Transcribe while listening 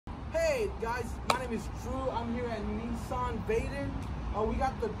Hey guys, my name is Drew. I'm here at Nissan Vaden. We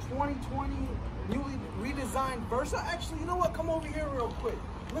got the 2020 newly redesigned Versa. Actually, you know what? Come over here real quick.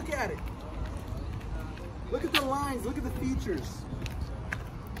 Look at it. Look at the lines. Look at the features.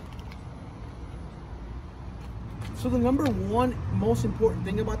 So the number one most important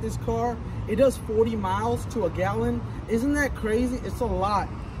thing about this car, it does 40 miles to a gallon. Isn't that crazy? It's a lot.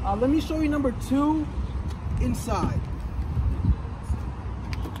 Let me show you number two inside.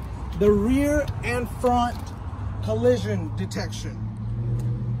 The rear and front collision detection.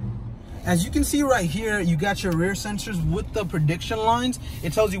 As you can see right here, you got your rear sensors with the prediction lines.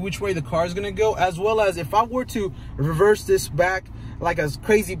 It tells you which way the car is gonna go, as well as if I were to reverse this back like a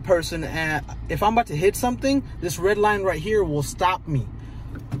crazy person, and if I'm about to hit something, this red line right here will stop me.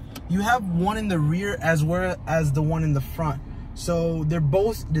 You have one in the rear as well as the one in the front. So they're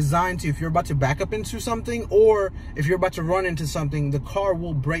both designed to, if you're about to back up into something or if you're about to run into something, the car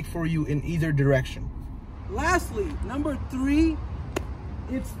will brake for you in either direction. Lastly, number three,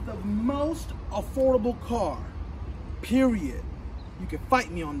 it's the most affordable car, period. You can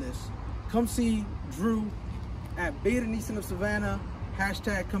fight me on this. Come see Drew at Vaden Nissan of Savannah.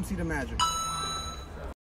 #come see the magic.